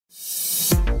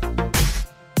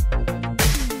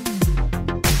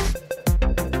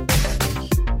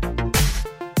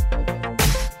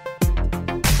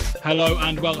Hello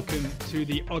and welcome to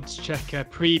the Odds Checker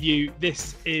preview.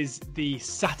 This is the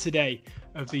Saturday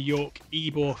of the York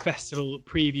Ebor Festival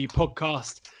preview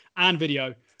podcast and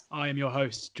video. I am your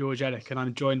host, George Ellick, and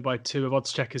I'm joined by two of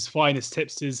Odds Checker's finest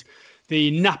tipsters,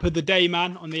 the nap of the day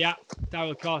man on the app,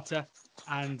 Daryl Carter,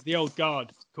 and the old guard,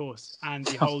 of course,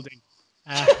 Andy Holding.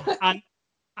 And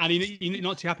you're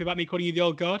not too happy about me calling you the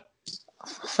old guard? I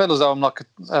feel as though I'm like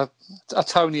a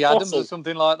Tony Adams or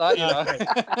something like that, you know. Okay.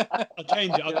 I'll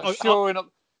change it.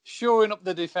 Shoring up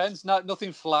the defence. No,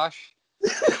 nothing flash.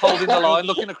 Holding the line,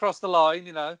 looking across the line,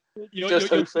 you know. You're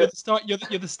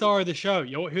the star of the show.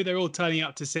 You're who they're all turning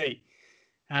up to see.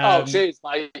 Cheers,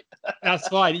 mate. That's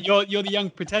fine. You're the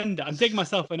young pretender. I'm digging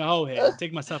myself in a hole here. Hole.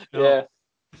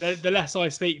 The less I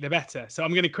speak, the better. So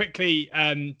I'm going to quickly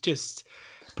just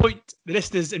point the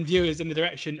listeners and viewers in the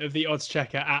direction of the Odds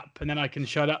Checker app, and then I can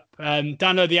shut up.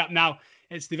 Download the app now.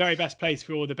 It's the very best place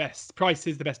for all the best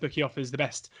prices, the best bookie offers, the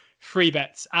best free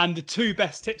bets, and the two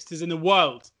best tipsters in the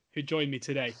world who join me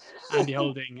today, Andy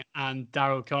Holding and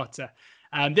Daryl Carter.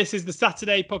 This is the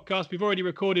Saturday podcast. We've already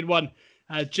recorded one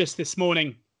just this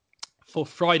morning for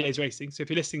Friday's racing. So if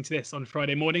you're listening to this on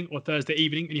Friday morning or Thursday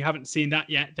evening and you haven't seen that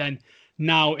yet, then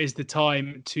now is the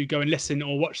time to go and listen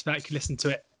or watch that. You can listen to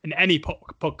it in any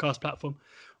podcast platform,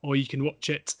 or you can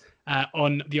watch it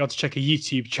on the Odds Checker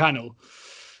YouTube channel.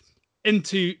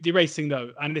 Into the racing though,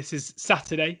 and this is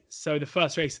Saturday, so the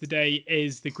first race of the day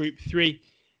is the Group 3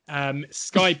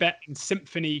 Sky Bet and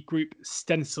Symphony Group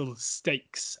Stencil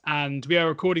Stakes, and we are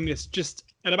recording this just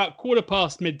at about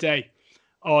 15:15 midday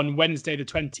on Wednesday the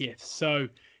 20th. So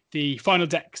the final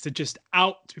decks are just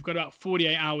out. We've got about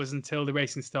 48 hours until the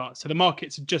racing starts, so the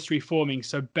markets are just reforming,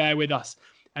 so bear with us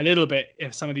a little bit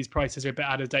if some of these prices are a bit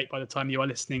out of date by the time you are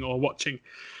listening or watching.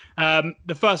 The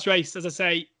first race, as I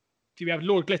say, we have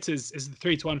Lord Glitters is the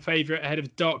 3-1 favourite ahead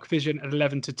of Dark Vision at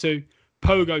 11-2,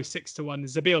 Pogo 6-1,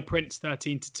 Zabeel Prince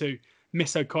 13-2,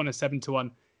 Miss O'Connor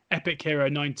 7-1, Epic Hero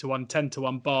 9-1,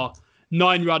 10-1 Bar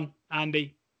 9 run.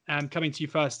 Andy, coming to you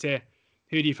first here.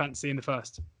 Who do you fancy in the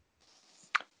first?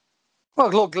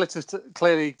 Well, Lord Glitters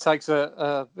clearly takes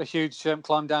a huge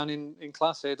climb down in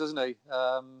class here, doesn't he?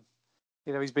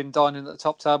 He's been dining at the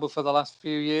top table for the last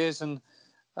few years, and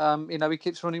he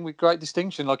keeps running with great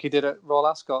distinction, like he did at Royal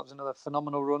Ascot. It was another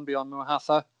phenomenal run beyond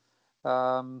Muhatha,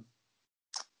 on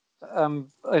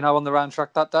the round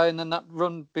track that day, and then that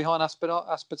run behind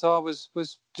Aspetar was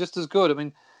just as good. I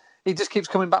mean, he just keeps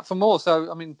coming back for more.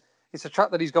 So, I mean, it's a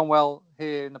track that he's gone well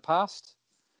here in the past.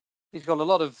 He's got a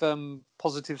lot of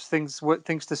positive things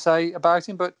to say about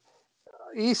him, but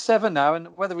he's 7 now,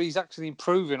 and whether he's actually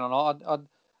improving or not,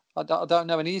 I don't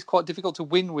know, and he's quite difficult to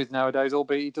win with nowadays,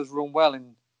 albeit he does run well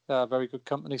in very good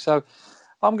company. So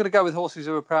I'm going to go with horses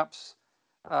who are perhaps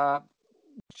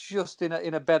just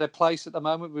in a better place at the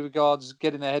moment with regards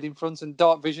getting their head in front. And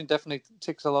Dark Vision definitely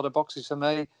ticks a lot of boxes for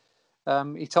me.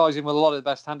 He ties in with a lot of the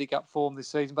best handicap form this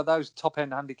season, but those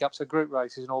top-end handicaps are group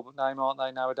races in all but name, aren't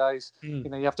they, nowadays?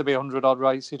 You have to be 100-odd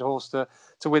rated horse to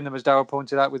win them, as Darryl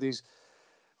pointed out with his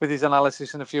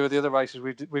analysis and a few of the other races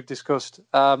we've discussed.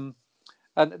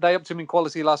 And they upped him in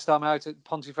quality last time out at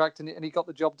Pontefract, and he got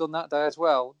the job done that day as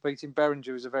well, beating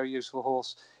Beringer, who's a very useful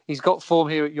horse. He's got form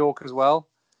here at York as well.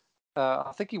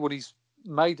 I think he won his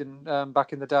maiden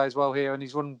back in the day as well here, and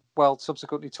he's run well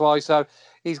subsequently twice. So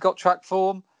he's got track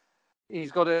form.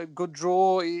 He's got a good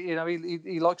draw.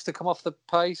 He likes to come off the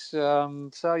pace.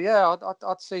 I'd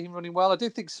see him running well. I do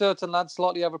think Certain Lad's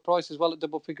slightly overpriced as well at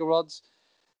double figure odds.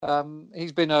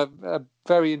 He's been a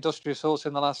very industrious horse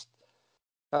in the last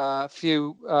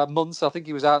few months. I think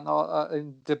he was out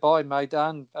in Dubai,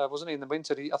 Maidan, wasn't he, in the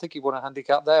winter? I think he won a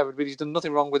handicap there, but he's done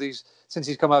nothing wrong with since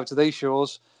he's come over to these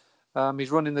shores.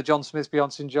 He's running the John Smith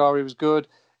beyond Sinjari was good.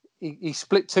 He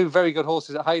split 2 very good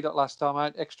horses at Haydock last time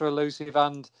out, Extra Elusive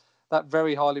and that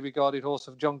very highly regarded horse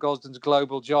of John Gosden's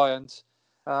Global Giant.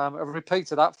 A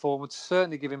repeat of that form would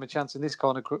certainly give him a chance in this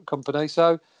kind of company.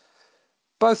 So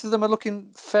both of them are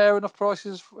looking fair enough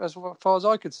prices as far as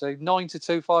I could see.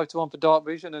 9-2, 5-1 for Dark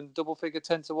Vision, and double figure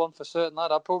 10-1 for Certain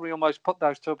Lad. I'd probably almost put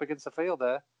those two up against the field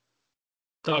there.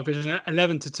 Dark Vision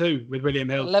 11-2 with William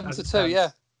Hill. 11-2,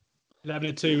 yeah.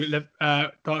 11-2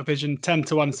 Dark Vision,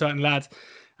 10-1 Certain Lad,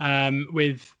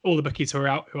 with all the bookies who are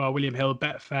out, who are William Hill,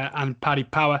 Betfair, and Paddy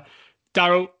Power.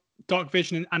 Daryl, Dark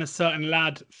Vision, and a Certain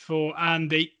Lad for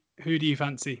Andy. Who do you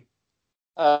fancy?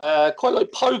 Quite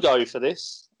like Pogo for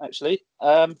this, actually.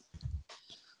 £5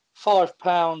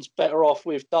 better off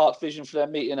with Dark Vision for their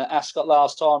meeting at Ascot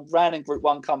last time. Ran in Group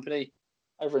 1 company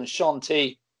over in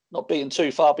Shanti. Not beaten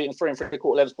too far, beaten 3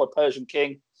 3/4 lengths by Persian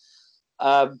King.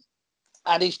 And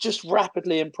he's just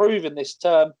rapidly improving this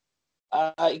term.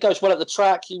 He goes well at the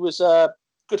track. He was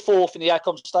good fourth in the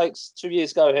Acom Stakes 2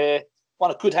 years ago here.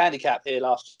 Won a good handicap here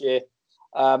last year.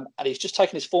 And he's just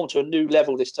taken his form to a new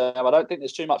level this time. I don't think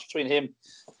there's too much between him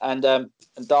and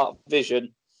Dark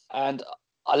Vision. And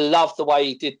I love the way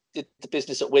he did the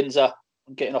business at Windsor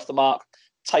and getting off the mark,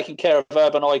 taking care of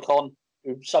Urban Icon,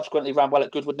 who subsequently ran well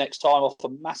at Goodwood next time off a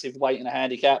massive weight in a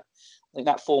handicap. I think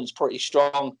that form's pretty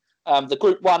strong. The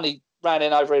Group 1 he ran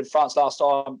in over in France last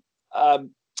time.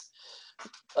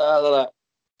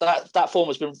 That form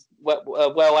has been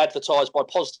well advertised by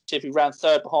Positive, who ran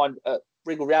third behind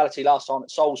Regal Reality last time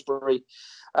at Salisbury.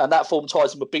 And that form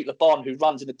ties him with Beat Le Bon, who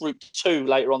runs in the Group 2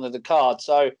 later on in the card.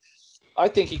 So I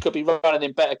think he could be running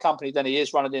in better company than he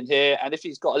is running in here. And if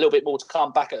he's got a little bit more to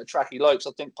come back at a track he likes,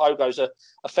 I think Pogo's a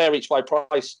fair each way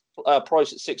price at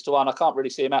 6-1. I can't really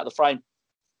see him out of the frame.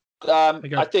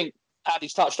 I think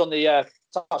Andy's touched on the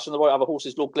right other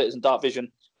horses, Lord Glitters and Dark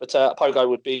Vision, but Pogo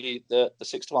would be the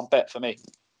 6-1 bet for me.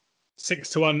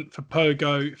 6-1 for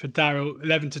Pogo, for Daryl,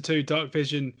 11-2 Dark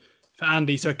Vision for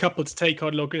Andy. So a couple to take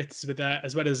on Lord Glitters with there,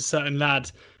 as well as a certain lad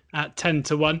at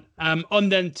 10-1. On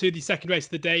then to the second race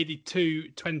of the day, the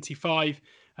 2:25,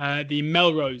 the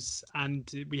Melrose, and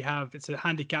it's a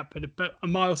handicap at about a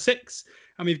mile 6,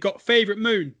 and we've got Favourite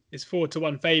Moon is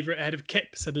 4-1 favourite ahead of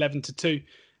Kips at 11-2.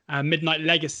 Midnight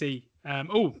Legacy.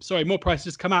 More prices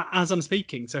just come out as I'm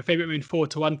speaking. So Favourite Moon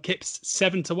 4-1, Kips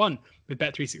 7-1 with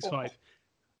Bet365.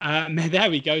 There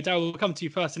we go. Darryl, we'll come to you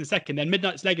first in a second. Then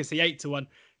Midnight's Legacy 8-1,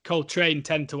 Coltrane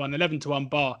 10-1, 11-1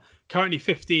 Bar, currently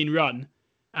 15 run.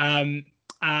 And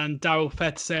Darryl,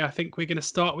 fair to say, I think we're going to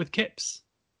start with Kips.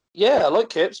 Yeah, I like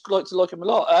Kips. Like him a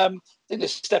lot. I think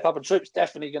this step up in troops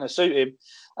definitely going to suit him.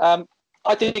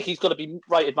 I think he's got to be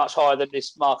rated much higher than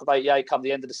this mark of 88 come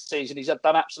the end of the season. He's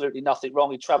done absolutely nothing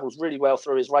wrong. He travels really well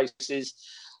through his races.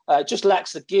 Just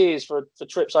lacks the gears for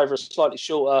trips over a slightly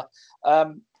shorter.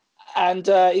 And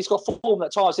he's got form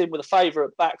that ties in with a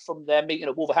favourite back from their meeting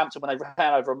at Wolverhampton when they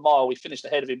ran over a mile. We finished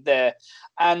ahead of him there.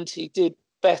 And he did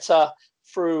better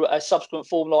through a subsequent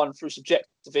form line through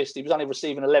Subjectivist. He was only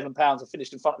receiving £11 and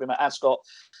finished in front of him at Ascot.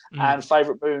 And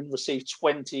Favourite Moon received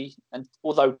 20. And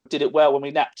although did it well when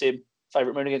we napped him,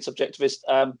 Favourite Moon against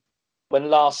Subjectivist, when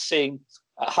last seen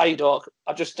at Haydock,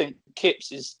 I just think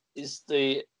Kips is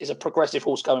a progressive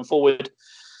horse going forward.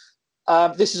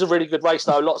 This is a really good race,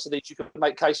 though. Lots of these you can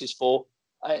make cases for.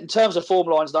 In terms of form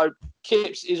lines, though,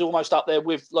 Kips is almost up there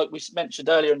with, like we mentioned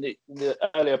earlier in the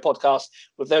earlier podcast,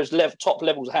 with those top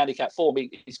levels of handicap form.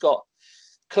 He's got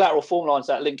collateral form lines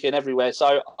that link in everywhere.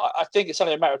 So I think it's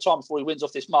only a matter of time before he wins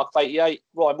off this mark of 88.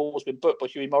 Ryan Moore's been booked by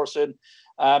Hughie Morrison.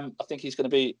 I think he's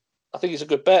a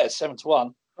good bet at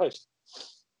 7-1. Right.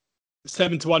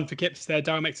 7-1 for Kips there.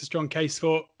 Darryl makes a strong case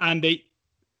for Andy.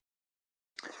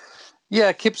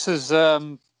 Yeah, Kips has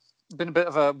been a bit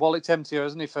of a wallet emptier,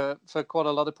 hasn't he, for quite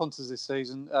a lot of punters this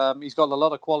season. He's got a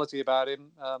lot of quality about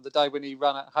him. The day when he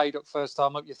ran at Haydock first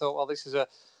time up, you thought, well, this is a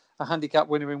handicap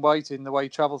winner in waiting, the way he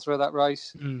travelled through that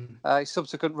race. His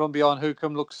subsequent run behind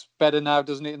Hookham looks better now,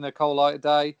 doesn't it, in the cold light of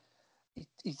day.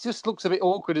 He just looks a bit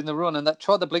awkward in the run, and that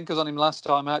tried the blinkers on him last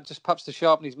time out, just perhaps to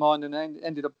sharpen his mind, and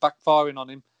ended up backfiring on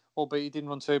him, albeit he didn't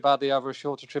run too badly over a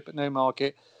shorter trip at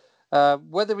Newmarket.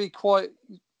 Whether he quite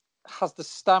has the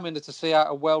stamina to see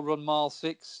out a well-run mile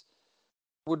 6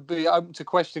 would be open to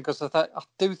question, because I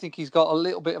do think he's got a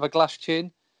little bit of a glass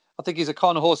chin. I think he's a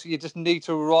kind of horse that you just need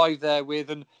to arrive there with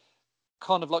and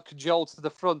kind of like cajole to the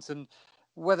front. And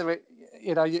whether it,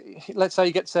 let's say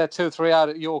he gets there 2 or 3 out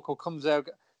at York, or comes out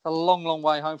a long, long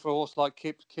way home for a horse like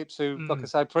Kips, who, like I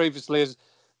say, previously has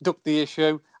ducked the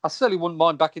issue. I certainly wouldn't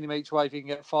mind backing him each way if he can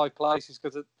get 5 places,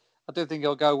 because I do think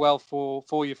he'll go well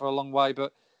for you for a long way.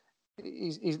 But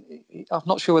I'm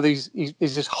not sure whether he's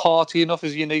as hearty enough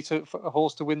as you need for a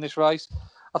horse to win this race.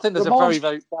 I think there's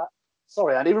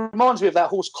Sorry, Andy. He reminds me of that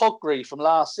horse Coggree from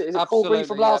last season. Is it Coggree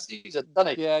from last season,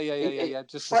 doesn't he? Yeah.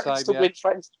 Just the same.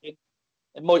 Threatens to win,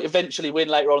 and might eventually win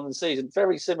later on in the season.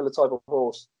 Very similar type of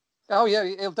horse. Oh yeah,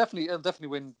 he'll definitely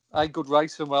win a good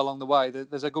race somewhere along the way.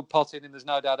 There's a good pot in him. There's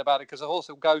no doubt about it, because a horse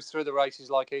who goes through the races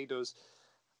like he does,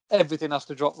 everything has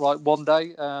to drop right one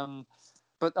day.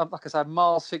 But like I said,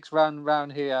 mile 6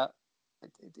 round here,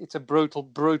 it's a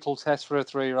brutal test for a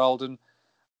 3-year-old, and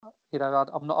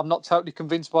I'm not totally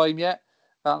convinced by him yet,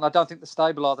 and I don't think the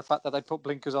stable are, the fact that they put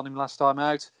blinkers on him last time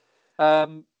out. I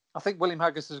think William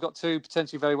Haggas has got 2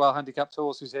 potentially very well handicapped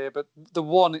horses here, but the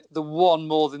one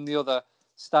more than the other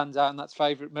stands out, and that's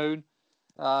Favourite Moon.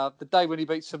 The day when he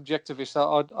beat Subjectivist,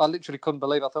 I literally couldn't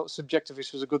believe. I thought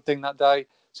Subjectivist was a good thing that day.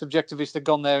 Subjectivist had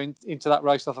gone there into that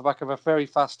race off the back of a very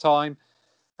fast time.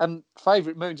 And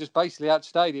Favourite Moon just basically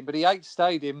outstayed him, but he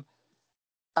outstayed him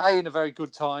A, in a very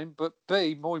good time, but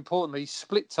B, more importantly,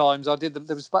 split times.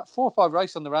 There was about 4 or 5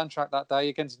 races on the round track that day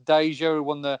against Deja, who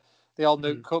won the Old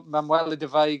Newton Cup, Manuela de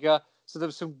Vega. So there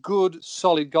were some good,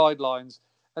 solid guidelines.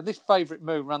 And this favourite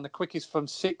Moon ran the quickest from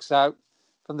 6 out,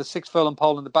 from the 6 furlong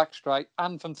pole in the back straight,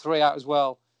 and from 3 out as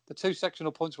well. The 2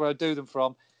 sectional points where I do them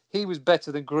from, he was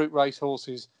better than group race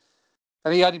horses.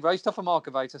 And he only raced off a mark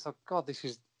of 8. I thought, God,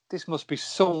 this must be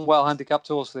some well-handicapped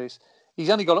horse, this. He's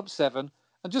only got up 7.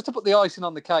 And just to put the icing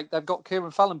on the cake, they've got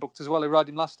Kieran Fallon booked as well, who rode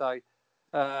him last day.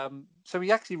 So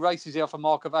he actually races here off a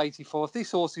mark of 84. If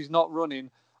this horse is not running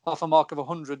off a mark of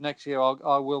 100 next year,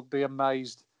 I will be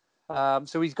amazed.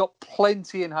 So he's got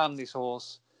plenty in hand, this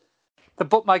horse. The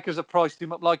bookmakers have priced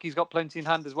him up like he's got plenty in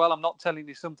hand as well. I'm not telling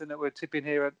you something that we're tipping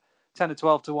here at 10 or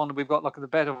 12 to 1 and we've got like the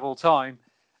bet of all time.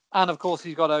 And of course,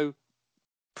 he's got to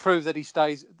prove that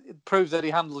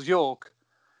he handles York,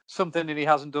 something that he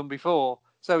hasn't done before.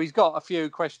 So he's got a few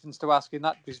questions to ask in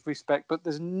that respect, but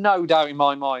there's no doubt in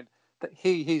my mind that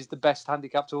he's the best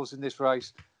handicapped horse in this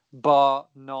race, bar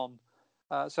none.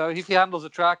 So if he handles the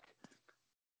track,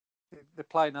 the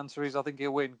plain answer is I think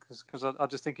he'll win because I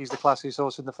just think he's the classiest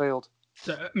horse in the field.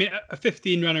 So, I mean, a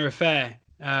 15-runner affair,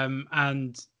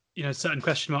 and certain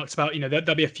question marks about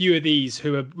there'll be a few of these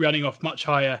who are running off much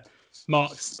higher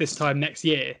marks this time next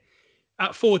year.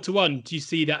 At 4 to 1, do you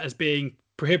see that as being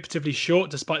prohibitively short,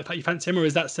 despite the fact you fancy him, or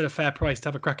is that still a fair price to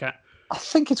have a crack at? I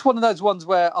think it's one of those ones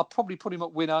where I'll probably put him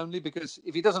up win only, because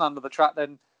if he doesn't handle the track,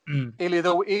 then he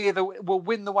either will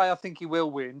win the way I think he will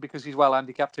win because he's well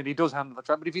handicapped and he does handle the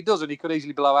track. But if he doesn't, he could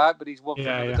easily blow out. But he's won for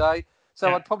another day,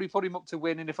 so I'd probably put him up to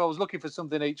win. And if I was looking for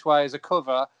something each way as a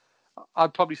cover,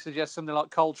 I'd probably suggest something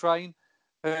like Coltrane,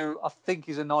 who I think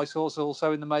is a nice horse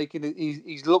also in the making.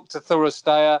 He's looked a thorough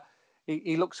stayer.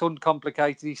 He looks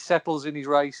uncomplicated. He settles in his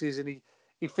races and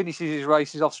he finishes his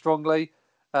races off strongly.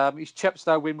 His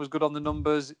Chepstow win was good on the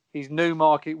numbers. His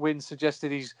Newmarket win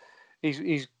suggested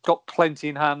he's got plenty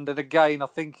in hand. And again, I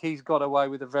think he's got away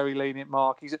with a very lenient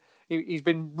mark. He's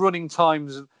been running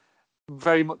times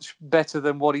very much better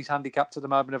than what he's handicapped at the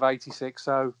moment of 86.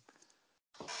 So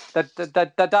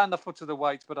they're down the foot of the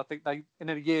weights, but I think in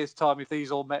a year's time, if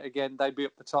these all met again, they'd be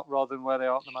up the top rather than where they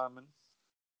are at the moment.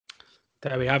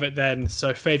 There we have it then.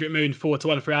 So favourite Moon 4 to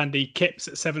 1 for Andy, Kips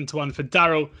at 7 to 1 for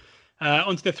Daryl.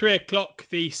 Onto the 3 o'clock,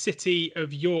 the City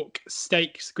of York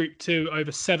Stakes, Group 2,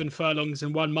 over 7 furlongs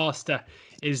and 1 master,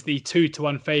 is the 2 to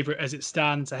 1 favourite as it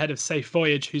stands, ahead of Safe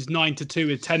Voyage, who's 9 to 2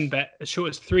 with 10 bet, as short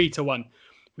as 3 to 1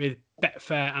 with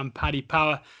Betfair and Paddy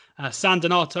Power. San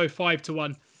Donato 5 to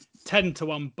 1, 10 to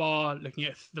 1 bar, looking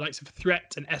at the likes of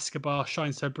Threat and Escobar,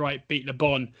 Shine So Bright, Beat Le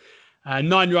Bon.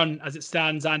 9 run as it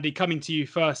stands. Andy, coming to you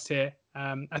first here.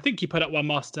 I think you put up 1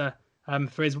 master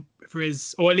for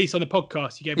his, or at least on the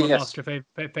podcast, you gave 1 master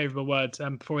a favourable word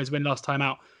before his win last time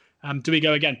out. Do we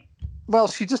go again? Well,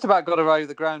 she just about got away with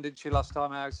the ground, didn't she, last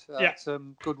time out at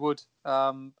Goodwood?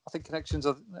 I think Connections,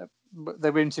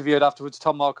 they were interviewed afterwards.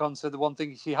 Tom Marcon said the one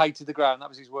thing, she hated the ground. That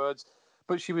was his words.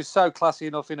 But she was so classy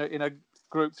enough in a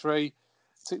Group 3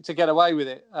 to get away with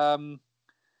it.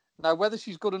 Now, whether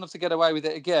she's good enough to get away with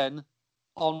it again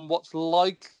on what's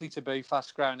likely to be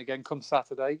fast ground again come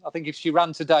Saturday, I think if she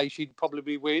ran today, she'd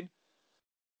probably win.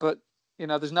 But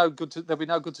there'll be no good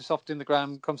to soften the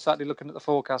ground come Saturday looking at the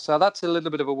forecast. So that's a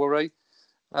little bit of a worry.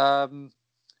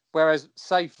 Whereas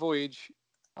Safe Voyage,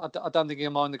 I don't think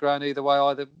he'll mind the ground either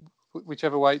way,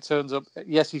 whichever way it turns up.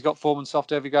 Yes, he's got form and soft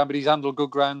heavy ground, but he's handled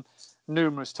good ground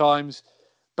numerous times.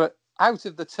 But out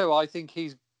of the two, I think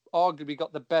he's arguably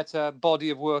got the better body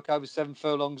of work over 7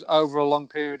 furlongs over a long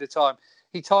period of time.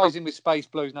 He ties in with Space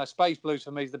Blues. Now, Space Blues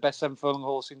for me is the best 7 furlong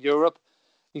horse in Europe.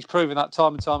 He's proven that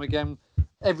time and time again.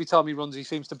 Every time he runs, he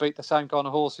seems to beat the same kind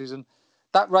of horses. And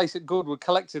that race at Goodwood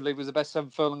collectively was the best 7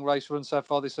 furlong race run so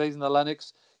far this season. The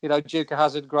Lennox, Duke of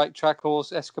Hazard, great track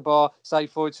horse, Escobar,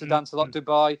 Safe Voyage, Sedan Salot,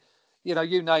 Dubai.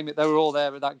 You name it, they were all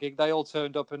there at that gig. They all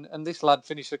turned up, and this lad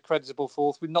finished a creditable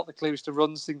 4th with not the clearest of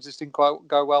runs. Things just didn't quite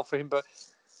go well for him, but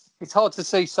it's hard to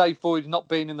see Safe Voyage not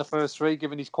being in the first 3,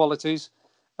 given his qualities,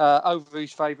 over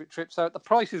his favourite trip. So at the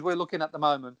prices we're looking at the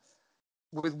moment,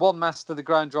 with 1 master, the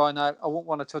ground dry now, I wouldn't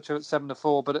want to touch her at 7 to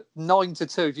 4, but at 9 to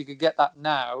 2, if you could get that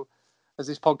now, as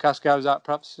this podcast goes out,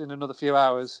 perhaps in another few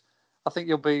hours, I think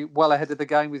you'll be well ahead of the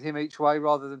game with him each way,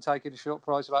 rather than taking a short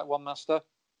price about 1 master.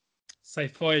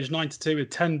 Safe Voyage 9 to 2 with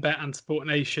 10 bet and Sport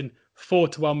Nation, 4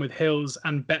 to 1 with Hills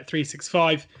and Bet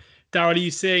 365. Darryl, are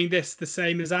you seeing this the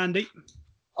same as Andy?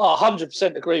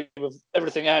 100% agree with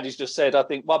everything Andy's just said. I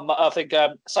think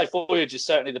Safe Voyage is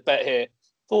certainly the bet here.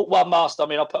 Thought 1 master. I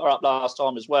mean, I put her up last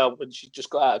time as well when she just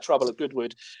got out of trouble at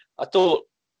Goodwood. I thought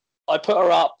I put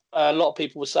her up. A lot of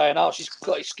people were saying, "Oh, she's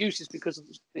got excuses because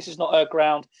this is not her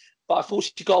ground." But I thought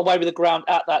she got away with the ground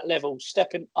at that level.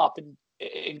 Stepping up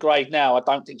in grade now, I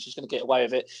don't think she's going to get away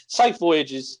with it. Safe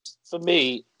Voyage is, for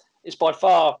me, is by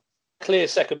far clear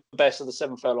second best of the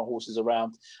 7 furlong horses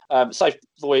around. Safe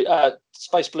Voyage,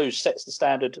 Space Blues sets the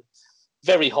standard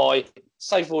very high.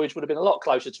 Safe Voyage would have been a lot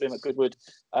closer to him at Goodwood.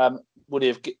 Would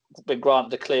have been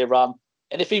granted a clear run.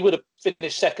 And if he would have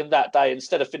finished second that day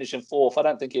instead of finishing fourth, I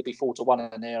don't think he'd be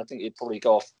 4-1 in there. I think he'd probably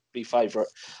go off, be favourite.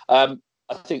 I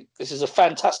think this is a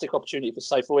fantastic opportunity for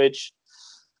Safe Voyage.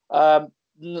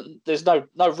 There's no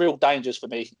real dangers for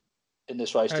me in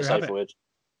this race to Safe Voyage.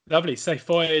 Lovely. Safe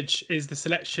Voyage is the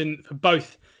selection for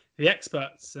both the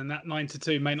experts, and that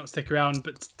 9-2 may not stick around,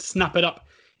 but snap it up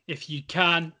if you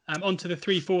can. On to the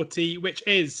 340, which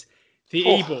is the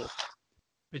Ebor.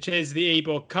 Which is the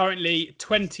Ebor. Currently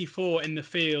 24 in the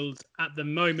field at the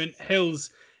moment.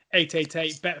 Hills,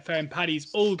 888, Betfair and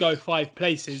Paddy's all go 5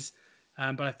 places.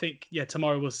 But I think,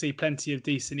 tomorrow we'll see plenty of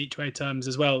decent each-way terms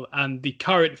as well. And the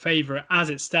current favourite, as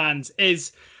it stands,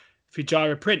 is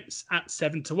Fujara Prince at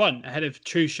 7-1, ahead of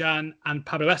Trushan and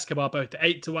Pablo Escobar, both at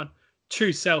 8-1.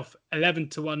 True Self,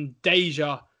 11-1.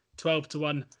 Deja,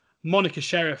 12-1. Monica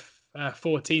Sheriff,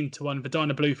 14-1.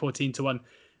 Vidana Blue, 14-1.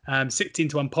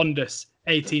 16-1 Pondus,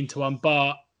 18-1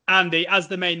 Bar. Andy, as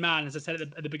the main man, as I said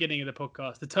at the beginning of the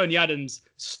podcast, the Tony Adams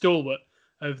stalwart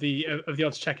of the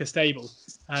Odds Checker stable.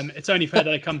 It's only fair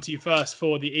that I come to you first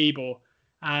for the Ebor.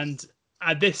 And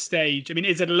at this stage, I mean,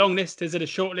 is it a long list? Is it a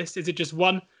short list? Is it just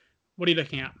one? What are you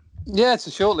looking at? Yeah, it's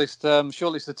a short list.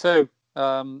 Short list of 2.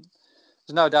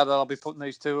 There's no doubt that I'll be putting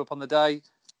these 2 up on the day.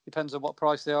 Depends on what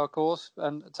price they are, of course,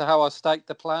 and to how I stake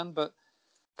the plan. But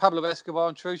Pablo Escobar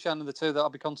and Trushan are the 2 that I'll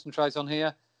be concentrating on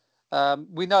here.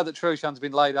 We know that Trushan's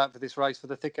been laid out for this race for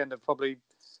the thick end of probably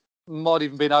might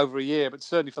even been over a year, but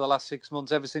certainly for the last 6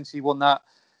 months, ever since he won that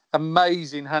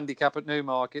amazing handicap at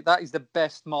Newmarket. That is the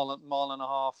best mile and a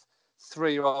half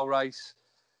 3-year-old race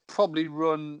probably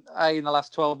run in the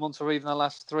last 12 months or even the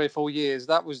last 3 or 4 years.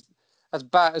 That was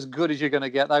as good as you're going to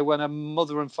get. They went a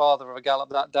mother and father of a gallop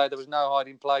that day. There was no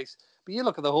hiding place. But you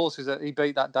look at the horses that he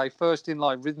beat that day. First in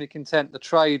Line, Rhythmic Intent, The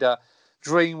Trader,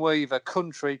 Dreamweaver,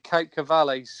 Country, Cape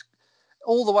Cavalli,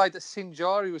 all the way to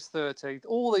Sinjari was 13th.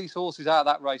 All these horses out of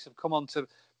that race have come on to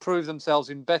prove themselves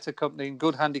in better company, in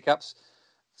good handicaps,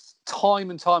 time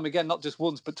and time again, not just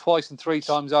once, but twice and 3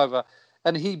 times over.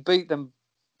 And he beat them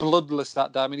bloodless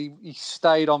that day. I mean, he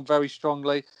stayed on very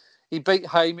strongly. He beat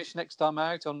Hamish next time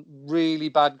out on really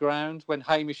bad ground when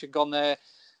Hamish had gone there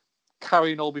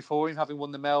carrying all before him, having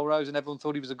won the Melrose, and everyone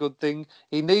thought he was a good thing.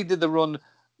 He needed the run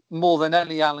more than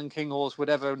any Alan King horse would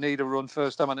ever need a run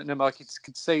first time on at Newmarket. You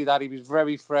could see that. He was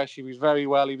very fresh. He was very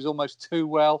well. He was almost too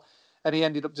well. And he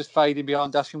ended up just fading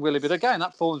behind Dashing Willoughby. But again,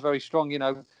 that form's very strong,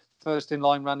 First in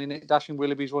Line ran in it. Dashing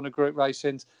Willoughby's won a group race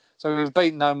since. So he was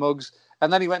beating no mugs.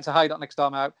 And then he went to Haydock next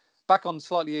time out. Back on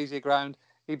slightly easier ground.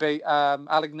 He beat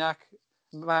Alignac,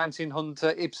 Mountain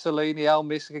Hunter, Ypsilanti,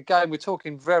 Elmis. Again, we're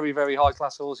talking very, very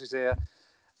high-class horses here.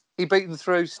 He beat them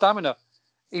through stamina.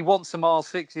 He wants a mile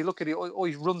 6. You look at it, or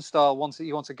his run style wants it.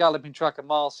 He wants a galloping track, a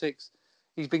mile 6.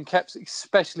 He's been kept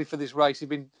especially for this race. He's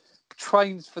been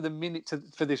trained for the minute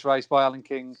for this race by Alan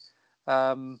King.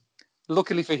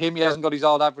 Luckily for him, he hasn't got his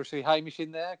old adversary Hamish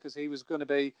in there because he was going to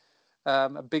be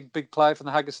a big player from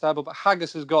the Haggis stable. But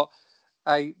Haggis has got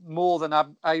a more than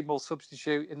able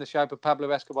substitute in the shape of Pablo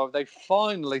Escobar. They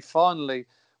finally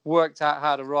worked out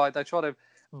how to ride. They tried to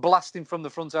blast him from the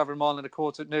front over a mile and a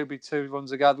quarter at Newbury 2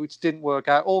 runs ago, which didn't work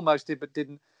out. Almost did, but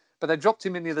didn't. But they dropped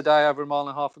him in the other day over a mile and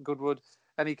a half at Goodwood,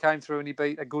 and he came through and he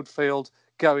beat a good field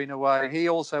going away. He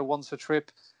also wants a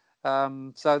trip.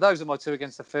 So those are my 2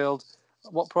 against the field.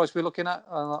 What price are we looking at?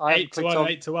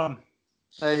 8-1, 8-1.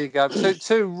 There you go.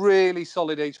 Two really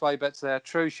solid each-way bets there.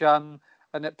 Trushan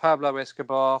and Pablo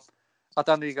Escobar. I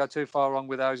don't think you go too far wrong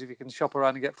with those if you can shop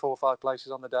around and get 4 or 5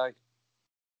 places on the day.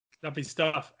 Lovely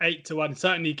stuff. 8-1.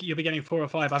 Certainly you'll be getting 4 or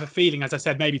 5. I have a feeling, as I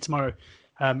said, maybe tomorrow.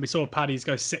 We saw Paddy's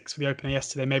go 6 for the opener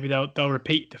yesterday. Maybe they'll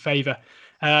repeat the favour.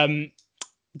 Daryl,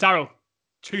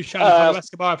 Trushan and Pablo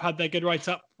Escobar have had their good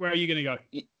write-up. Where are you going to go?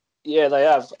 Yeah, they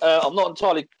have. I'm not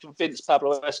entirely convinced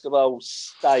Pablo Escobar will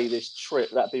stay this trip.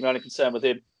 That'd be my only concern with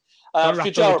him.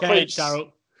 Fujara Prince.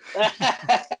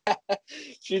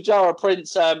 Fujara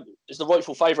Prince is the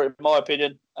rightful favourite in my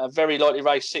opinion. A very lightly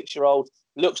raced 6-year-old.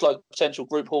 Looks like a potential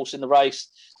group horse in the race.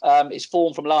 His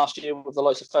form from last year with the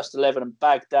likes of First 11 and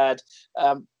Baghdad.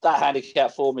 That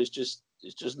handicap form is just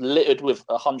littered with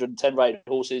 110 rated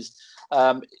horses.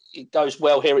 It goes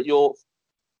well here at York.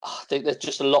 I think there's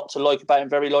just a lot to like about him.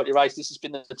 Very lightly raced. This has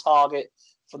been the target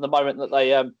from the moment that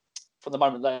they from the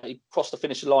moment that he crossed the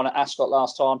finishing line at Ascot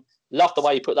last time. Loved the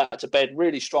way he put that to bed.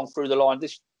 Really strong through the line.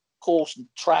 This course and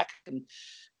track and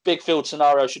big field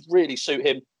scenario should really suit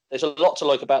him. There's a lot to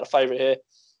like about the favourite here.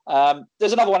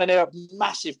 There's another one in here,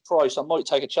 massive price. I might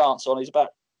take a chance on. He's about,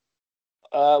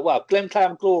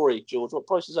 Glenclan Glory, George. What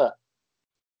price is that?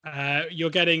 You're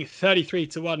getting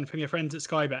 33-1 from your friends at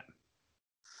Sky Bet.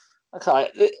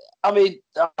 Okay. I mean,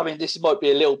 this might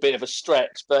be a little bit of a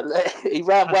stretch, but he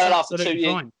ran well after 2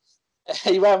 years. Fine.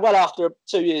 He ran well after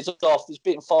 2 years off. He's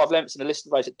beaten 5 lengths in a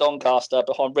listed race at Doncaster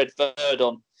behind Red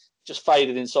Verdon. Just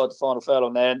faded inside the final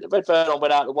furlong there. And Red Verdon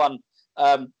went out and won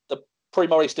the Prix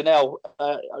Maurice Denel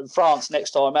in France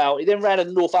next time out. He then ran a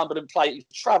Northumberland Plate. He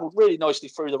travelled really nicely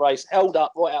through the race, held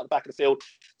up right out the back of the field.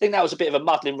 I think that was a bit of a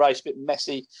muddling race, a bit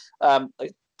messy.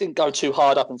 It didn't go too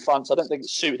hard up in front, so I don't think it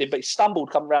suited him. But he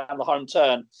stumbled coming around the home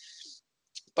turn.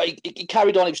 But he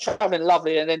carried on. He was travelling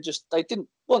lovely, and then they didn't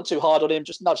want too hard on him,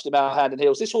 just nudged him out hand and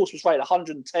heels. This horse was rated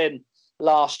 110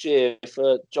 last year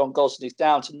for John Gosden. He's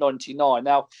down to 99.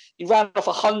 Now, he ran off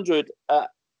 100 at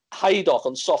Haydock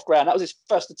on soft ground. That was his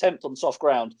first attempt on soft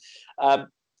ground.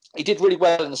 He did really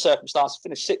well in the circumstances,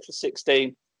 finished 6 for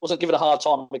 16, wasn't given a hard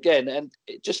time again, and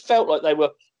it just felt like they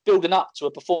were building up to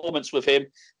a performance with him.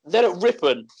 And then at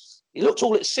Ripon, he looked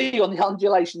all at sea on the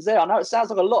undulations there. I know it sounds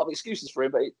like a lot of excuses for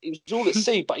him, but he was all at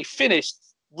sea. But he finished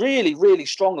really, really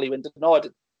strongly when denied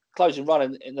a closing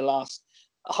run in the last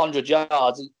 100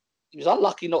 yards. He was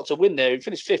unlucky not to win there. He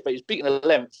finished 5th, but he was beaten a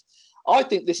length. I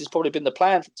think this has probably been the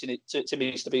plan for Timmy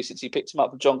Easterby since he picked him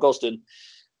up with John Gosden.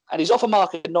 And he's off a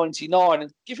mark at 99.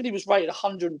 And given he was rated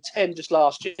 110 just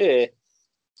last year,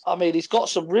 I mean, he's got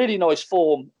some really nice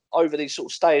form over these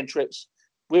sort of staying trips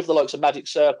with the likes of Magic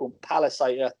Circle and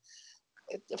Palisator.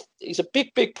 He's a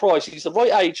big, big price. He's the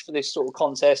right age for this sort of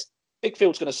contest. Big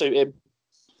field's going to suit him.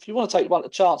 If you want to take a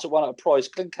chance at one at a price,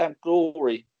 Glenclan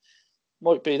Glory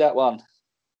might be that one.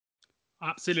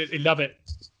 Absolutely love it.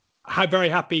 I'm very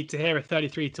happy to hear a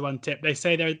 33-1 tip. They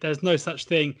say there's no such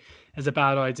thing as a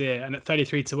bad idea, and at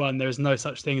 33-1, there is no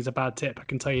such thing as a bad tip. I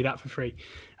can tell you that for free.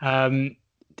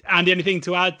 Andy, anything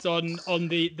to add on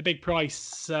the big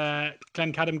price,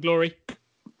 Glencadam Glory?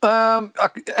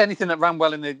 Anything that ran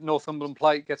well in the Northumberland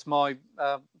Plate gets my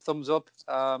thumbs up.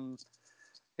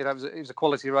 It was a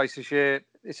quality race this year.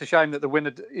 It's a shame that the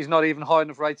winner is not even high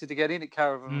enough rated to get in at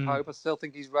Caravan of Hope. I still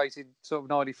think he's rated sort of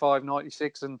 95,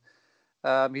 96, and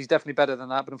he's definitely better than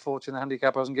that. But unfortunately, the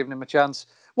handicap hasn't given him a chance.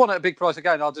 One at a big price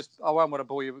again. I won't want to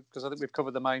bore you because I think we've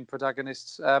covered the main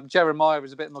protagonists. Jeremiah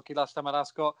was a bit unlucky last time at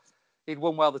Ascot. He'd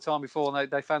won well the time before, and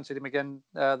they fancied him again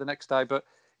the next day. But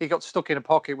he got stuck in a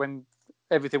pocket when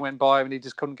everything went by him, and he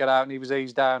just couldn't get out, and he was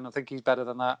eased down. I think he's better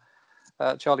than that.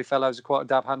 Charlie Fellows is quite a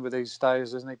dab hand with these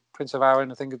stayers, isn't he? Prince of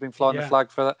Arran, I think, has been flying the flag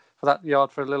for that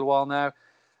yard for a little while now.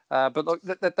 But look,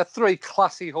 the 3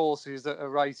 classy horses that are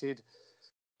rated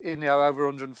in over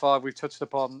 105, we've touched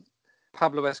upon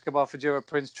Pablo Escobar, Fajura,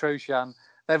 Prince Trushan.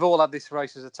 They've all had this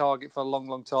race as a target for a long,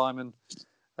 long time,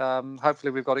 and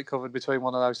hopefully we've got it covered between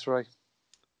one of those 3.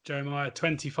 Jeremiah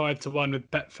 25-1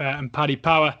 with Betfair and Paddy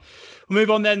Power. We'll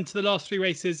move on then to the last 3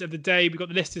 races of the day. We've got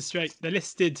the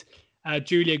listed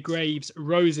Julia Graves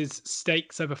Roses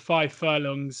Stakes over 5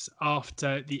 furlongs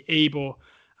after the Ebor,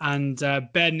 and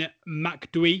Ben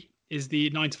McDwee is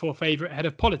the 9-4 favourite ahead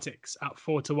of Politics at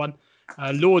 4-1.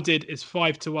 Lauded is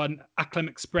 5-1. Acclam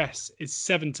Express is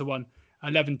 7-1,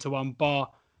 11-1 bar.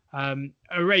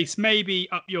 A race maybe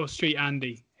up your street,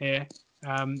 Andy, here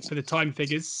for the time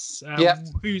figures.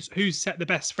 Who's set the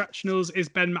best fractionals? Is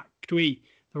Ben McDwee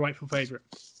the rightful favourite?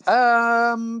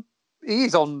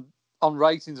 He's on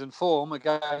ratings and form.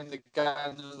 Again,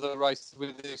 the race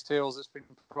with these tails that's been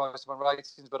priced on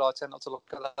ratings, but I tend not to look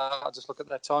at that. I just look at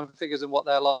their time figures and what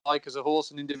they're like as a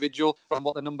horse and individual, and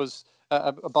what the numbers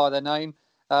are by their name.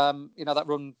 That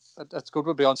run that's good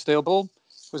would be on Steel Ball.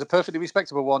 It was a perfectly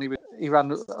respectable one. He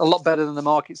ran a lot better than the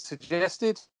market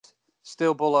suggested.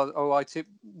 Steel Ball, I tip,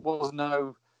 was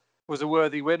a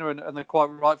worthy winner and the quite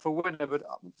rightful winner. But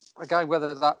again,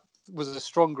 whether that was a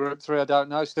strong group 3, I don't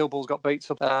know. Steel Ball's got beats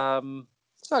up.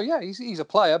 He's a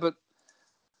player, but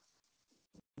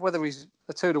whether he's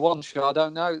a 2-1 shot, I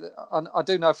don't know. I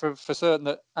do know for certain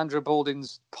that Andrew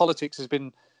Balding's Politics has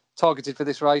been targeted for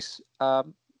this race,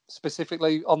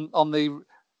 specifically on the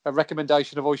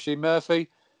recommendation of Oisin Murphy.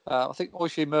 I think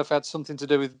Oisin Murphy had something to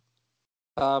do with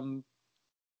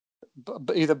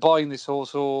either buying this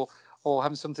horse or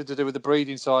having something to do with the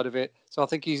breeding side of it. So I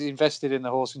think he's invested in the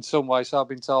horse in some way, so I've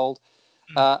been told.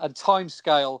 And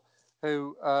Timescale,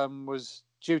 who was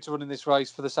due to run in this race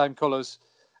for the same colours,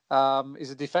 is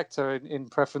a defector in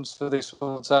preference for this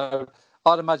one. So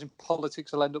I'd imagine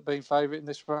Politics will end up being favourite in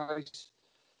this race.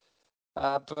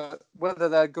 But whether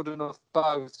they're good enough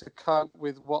both to cope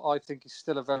with what I think is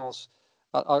still a very,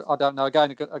 I don't know.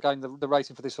 Again, the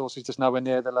rating for this horse is just nowhere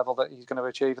near the level that he's going to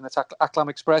achieve. And it's Acclam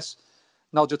Express,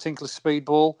 Nigel Tinkler's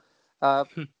speedball.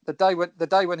 The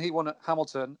day when he won at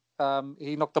Hamilton,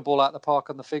 he knocked the ball out of the park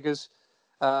on the figures.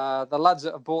 The lads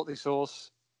that have bought this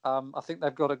horse, I think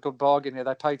they've got a good bargain here.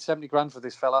 They paid 70 grand for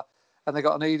this fella, and they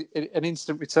got an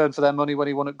instant return for their money when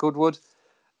he won at Goodwood.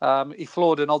 He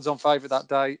floored an odds-on favourite that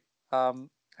day,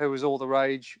 who was all the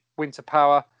rage, Winter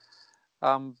Power.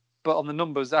 But on the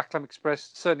numbers, Acclam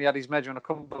Express certainly had his measure, and I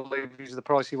couldn't believe he was the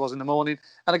price he was in the morning.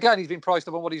 And again, he's been priced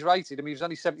up on what he's rated. I mean, he was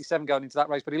only 77 going into that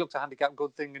race, but he looked a handicap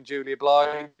good thing and Julia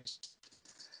Blige.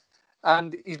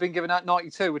 And he's been given out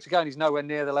 92, which again is nowhere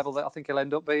near the level that I think he'll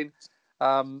end up being.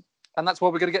 And that's why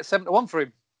we're going to get 7-1 for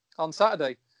him on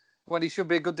Saturday, when he should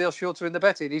be a good deal shorter in the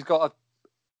betting. He's got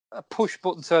a push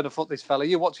button turn of foot, this fella.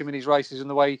 You watch him in his races and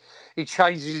the way he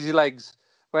changes his legs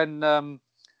when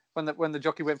the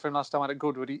jockey went for him last time out at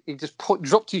Goodwood, he just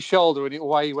dropped his shoulder and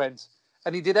away he went.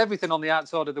 And he did everything on the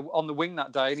outside on the wing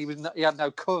that day, and he had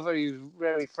no cover. He was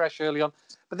very fresh early on.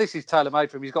 But this is tailor made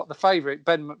for him. He's got the favourite,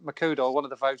 Ben Makudo, one of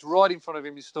the favourites, right in front of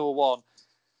him in stall one.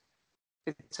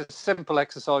 It's a simple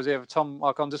exercise here for Tom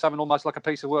Marcon, just having almost like a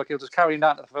piece of work. He'll just carry him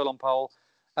down to the furlong pole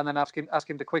and then ask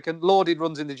him to quicken. Lordid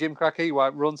runs in the gym crack. He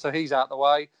won't run, so he's out the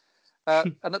way.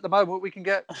 And at the moment, we can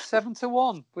get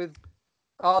 7-1 with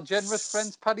our generous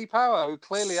friends Paddy Power, who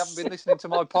clearly haven't been listening to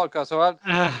my podcast, so I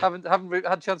haven't had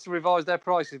a chance to revise their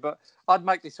prices. But I'd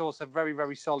make this horse a very,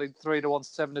 very solid 3-1,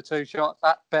 7-2 shot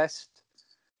at best.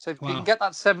 So if you can get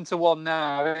that 7-1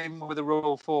 now, even with a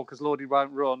Royal 4, because Lordy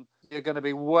won't run, you're going to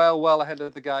be well ahead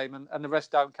of the game, and the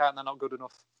rest don't count. They're not good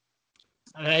enough.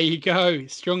 There you go,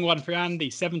 strong one for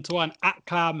Andy. 7-1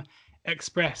 Acclam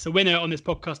Express, a winner on this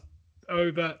podcast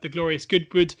over the glorious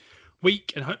Goodwood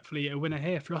week, and hopefully a winner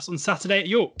here for us on Saturday at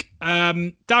York.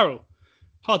 Daryl,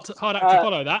 hard act to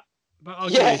follow that, but I'll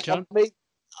give you a chance.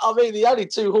 I mean, the only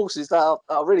two horses that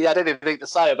I really had anything to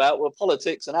say about were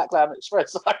Politics and Acclam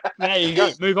Express. There you go.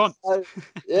 Move on.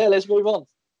 Yeah, let's move on.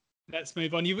 Let's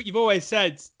move on. You've always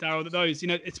said, Daryl, that those,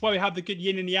 it's why we have the good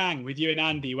yin and yang with you and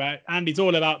Andy, where Andy's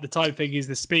all about the time figures,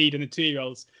 the speed, and the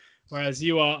 2-year-olds, whereas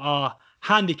you are our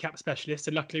handicap specialist.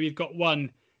 And luckily, we've got one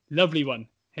lovely one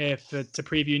here to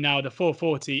preview now, the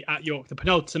 440 at York, the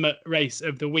penultimate race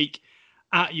of the week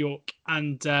at York.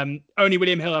 And only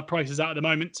William Hill have prices out at the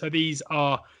moment, so these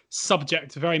are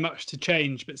subject very much to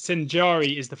change. But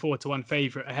Sinjari is the 4-1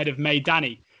 favourite ahead of May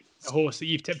Danny, a horse that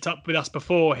you've tipped up with us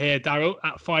before here, Daryl,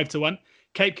 at 5-1.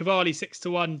 Cape Cavalli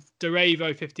 6-1,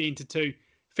 Derevo 15-2,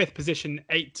 fifth position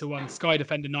 8-1, Sky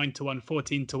Defender 9-1,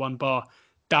 14-1 bar.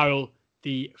 Daryl,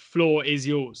 the floor is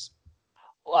yours.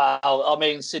 Wow, I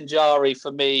mean, Sinjari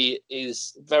for me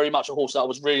is very much a horse that I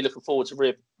was really looking forward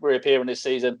to reappearing this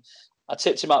season. I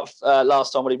tipped him up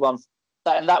last time when he won,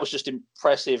 and that was just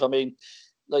impressive. I mean,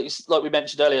 like we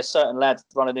mentioned earlier, a certain lad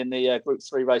running in the Group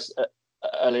 3 race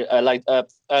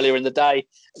earlier in the day,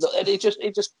 and he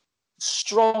just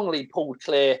strongly pulled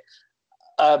clear.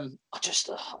 I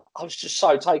was just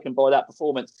so taken by that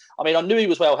performance. I mean, I knew he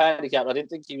was well handicapped. I didn't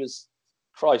think he was,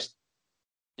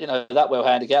 that well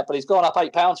handicapped, but he's gone up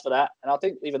 £8 for that, and I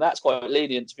think even that's quite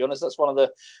lenient, to be honest. That's one of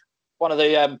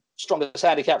the strongest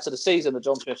handicaps of the season, the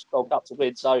John Smith's Gold Cup to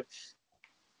win. So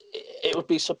it would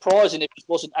be surprising if he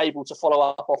wasn't able to follow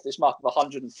up off this mark of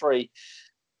 103.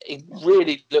 It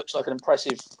really looks like an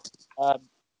impressive.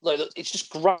 It's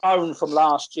just grown from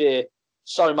last year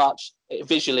so much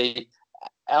visually,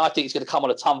 and I think he's going to come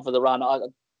on a ton for the run.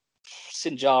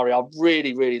 Sinjari, I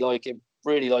really, really like him.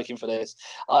 Really like him for this.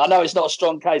 I know it's not a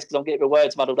strong case because I'm getting my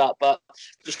words muddled up, but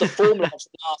just the form lines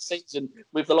from last season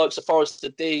with the likes of Forrester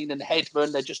Dean and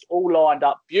Hedman, they're just all lined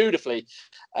up beautifully.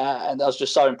 And I was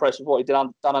just so impressed with what he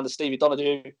done under Stevie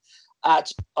Donahue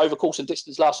at over course and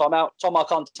distance last time out. Tom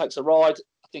Marcon takes a ride.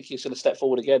 I think he's going to step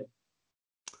forward again.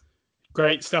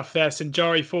 Great stuff there.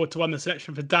 Sinjari 4-1, the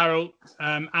selection for Daryl.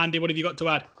 Andy, what have you got to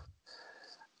add?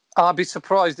 I'd be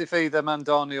surprised if either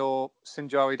Mandani or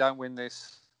Sinjari don't win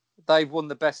this. They've won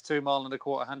the best 2 mile and a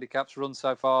quarter handicaps run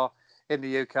so far in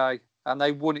the UK, and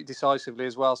they won it decisively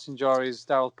as well. Sinjari, as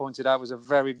Daryl pointed out, was a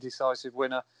very decisive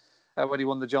winner when he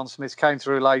won the John Smiths. Came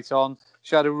through late on,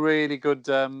 showed a really good,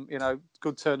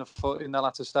 good turn of foot in the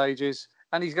latter stages,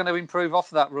 and he's going to improve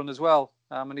off of that run as well.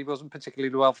 And he wasn't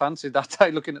particularly well fancied that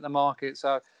day, looking at the market.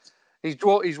 So he's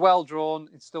well drawn.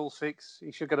 It's still 6.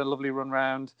 He should get a lovely run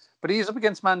round, but he is up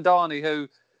against Mandani, who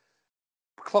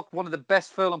clocked one of the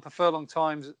best furlong per furlong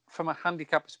times from a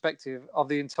handicap perspective of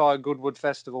the entire Goodwood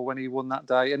Festival when he won that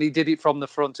day, and he did it from the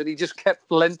front, and he just kept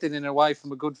lengthening away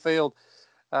from a good field.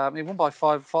 He won by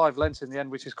five lengths in the end,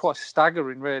 which is quite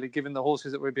staggering, really, given the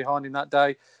horses that were behind him that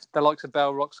day. The likes of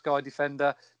Bell Rock, Sky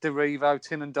Defender, Derivo,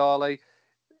 Tin and Darley,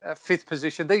 fifth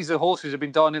position. These are horses who have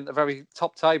been dining at the very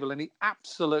top table, and he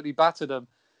absolutely battered them.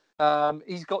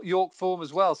 He's got York form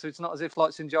as well, so it's not as if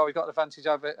like Sinjari got an advantage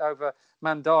over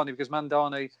Mandani, because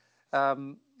Mandani,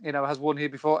 has won here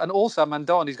before, and also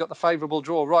Mandani's got the favourable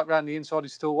draw right round the inside. He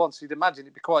still wants. So you'd imagine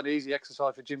it'd be quite an easy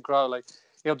exercise for Jim Crowley.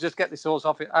 He'll just get this horse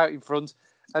out in front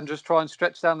and just try and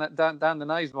stretch down the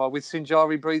nose mile with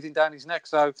Sinjari breathing down his neck.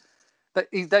 So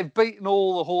they've beaten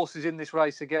all the horses in this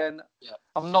race again. Yeah.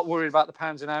 I'm not worried about the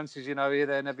pounds and ounces, here,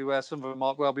 there and everywhere. Some of them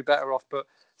might well be better off, but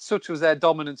such was their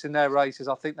dominance in their races,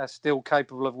 I think they're still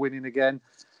capable of winning again.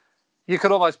 You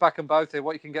could almost back them both here.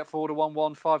 What you can get 4-1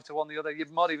 one, 5-1 the other. You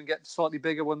might even get slightly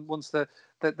bigger once the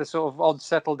sort of odds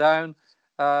settle down.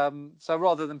 So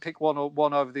rather than pick one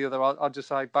over the other, I'd just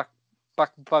say back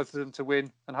both of them to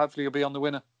win, and hopefully you'll be on the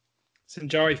winner.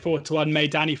 Sinjari 4-1,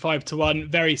 Maydani 5-1.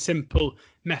 Very simple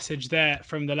message there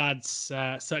from the lads.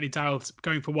 Certainly Darryl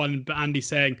going for one, but Andy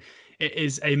saying it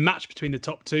is a match between the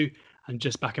top two and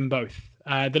just back them both.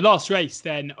 The last race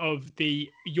then of the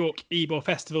York Ebor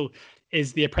Festival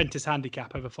is the Apprentice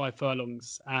Handicap over 5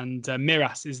 furlongs, and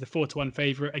Miras is the 4-1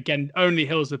 favourite. Again, only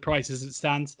hills with prices as it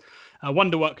stands.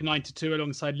 Wonderwork 9-2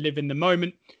 alongside Live in the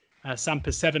Moment.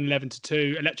 Sampers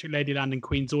 7-11-2. Electric Ladyland and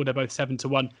Queen's Order both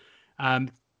 7-1.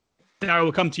 Darryl,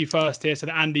 will come to you first here so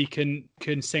that Andy can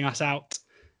sing us out.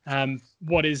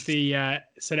 What is the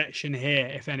selection here,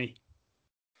 if any?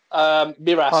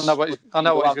 Miras. I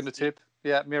know what he's going to tip.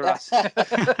 Yeah, Miras.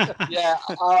 Yeah,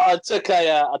 I took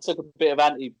a bit of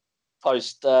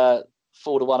anti-post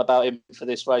 4-1 about him for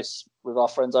this race with our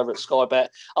friends over at Sky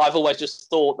Bet. I've always just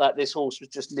thought that this horse was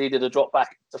just needed a drop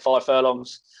back to 5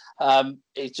 furlongs.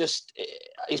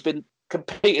 He's been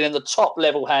competing in the top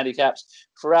level handicaps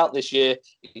throughout this year.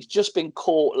 He's just been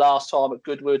caught last time at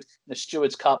Goodwood in the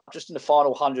Stewards Cup, just in the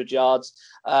final 100 yards.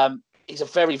 He's a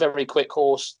very, very quick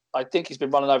horse. I think he's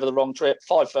been running over the wrong trip.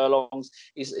 5 furlongs.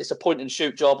 It's a point and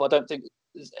shoot job. I don't think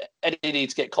there's any need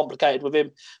to get complicated with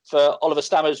him. For Oliver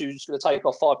Stammers, who's going to take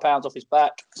off £5 off his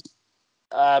back,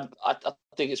 I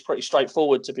think it's pretty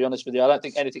straightforward, to be honest with you. I don't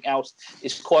think anything else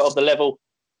is quite of the level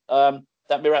that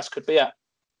Miras could be at.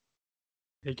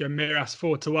 There you go, Miras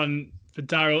 4-1 for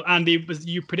Darryl. Andy, was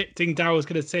you predicting Darryl's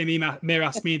going to say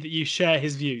Miras mean that you share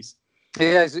his views?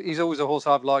 Yeah, he's always a horse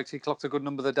I've liked. He clocked a good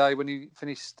number the day when he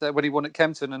finished when he won at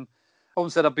Kempton, and I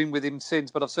won't say I've been with him since,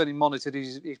 but I've certainly monitored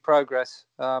his progress.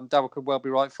 Darryl could well be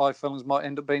right. 5 furlongs might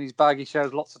end up being his bag. He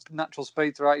shows lots of natural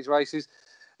speed throughout his races.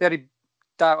 The only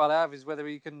doubt I have is whether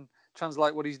he can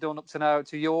translate what he's done up to now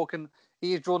to York, and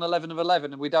he is drawn 11 of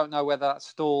 11, and we don't know whether that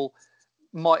stall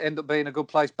might end up being a good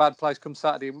place, bad place come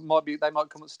Saturday. They might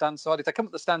come at stand side. If they come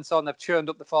at the stand side and they've churned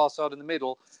up the far side in the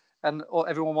middle, and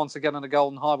everyone wants to get on a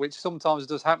golden high, which sometimes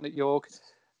does happen at York,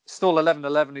 still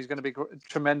 11-11 is going to be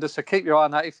tremendous. So keep your eye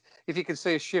on that. If you can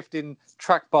see a shift in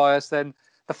track bias, then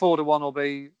the 4-1 will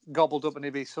be gobbled up and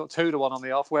it'll be sort of 2-1 on the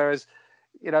off. Whereas,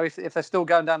 if they're still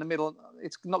going down the middle,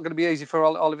 it's not going to be easy for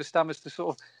Oliver Stammers to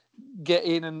sort of get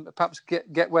in and perhaps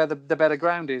get where the better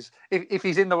ground is. If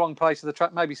he's in the wrong place of the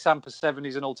track, maybe Sampers 7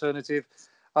 is an alternative.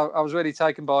 I was really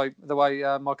taken by the way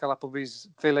Michael Appleby's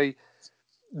filly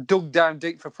dug down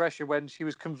deep for pressure when she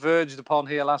was converged upon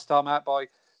here last time out by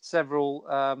several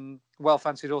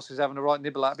well-fancied horses having a right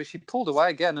nibble at, but she pulled away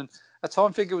again, and her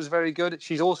time figure was very good.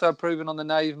 She's also proven on the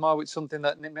Nave Mile, which is something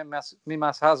that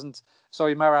Maras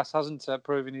hasn't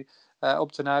proven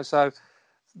up to now. So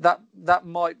that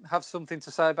might have something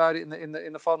to say about it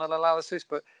in the final analysis.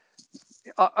 But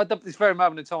at this very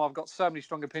moment in time, I've got so many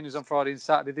strong opinions on Friday and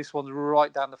Saturday. This one's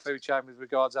right down the food chain with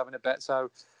regards to having a bet. So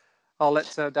I'll let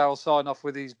Darryl sign off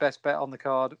with his best bet on the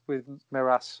card with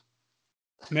Miras.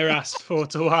 Miras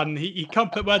 4-1. He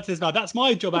can't put words in his mouth. That's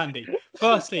my job, Andy.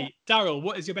 Firstly, Darryl,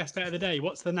 what is your best bet of the day?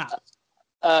 What's the nap?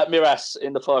 Miras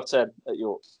in the 5-10 at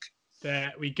York.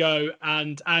 There we go.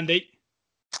 And Andy?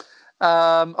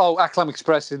 Aklam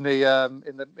Express in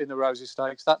the Rosy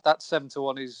Stakes. That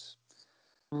 7-1 is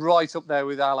right up there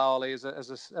with Al Ali as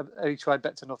a each way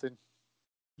bet to nothing.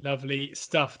 Lovely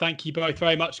stuff. Thank you both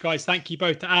very much, guys. Thank you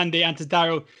both to Andy and to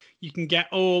Darryl. You can get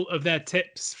all of their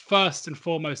tips first and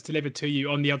foremost delivered to you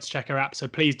on the Odds Checker app. So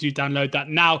please do download that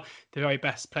now. The very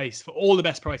best place for all the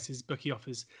best prices, bookie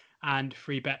offers and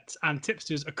free bets and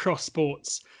tipsters across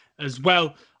sports as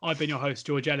well. I've been your host,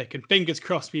 George Ellick, and fingers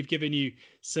crossed we've given you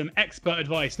some expert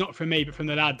advice, not from me, but from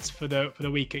the lads for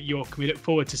the week at York. And we look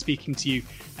forward to speaking to you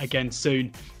again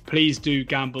soon. Please do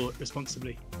gamble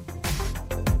responsibly.